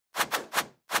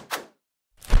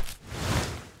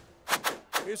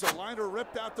Here's a liner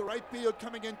ripped out the right field,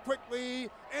 coming in quickly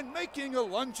and making a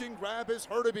lunging grab is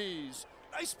Hurtubise.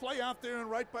 Nice play out there and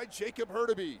right by Jacob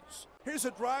Hurtubise. Here's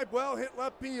a drive, well hit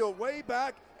left field, way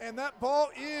back, and that ball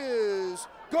is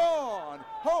gone.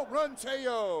 Home run,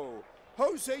 Teo.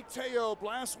 Jose Teo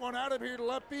blasts one out of here to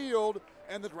left field,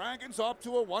 and the Dragons off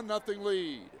to a 1-0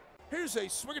 lead. Here's a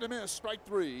swing and a miss, strike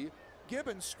three.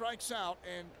 Gibbons strikes out,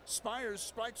 and Spires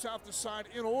strikes out the side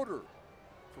in order.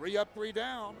 3 up, 3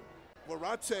 down.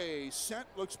 Larate sent,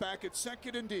 looks back at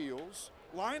second and deals.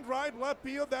 Line drive left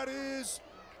field, that is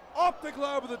off the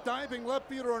glove of the diving left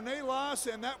fielder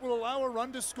Ornelas, and that will allow a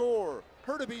run to score.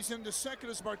 Hurtubise into second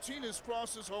as Martinez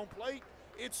crosses home plate.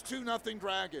 It's 2-0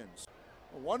 Dragons.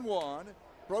 1-1.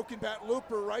 Broken bat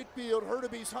looper right field.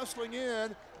 Hurtubise hustling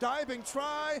in. Diving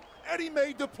try, and he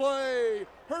made the play.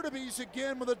 Hurtubise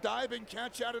again with a diving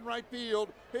catch out in right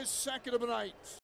field. His second of the night.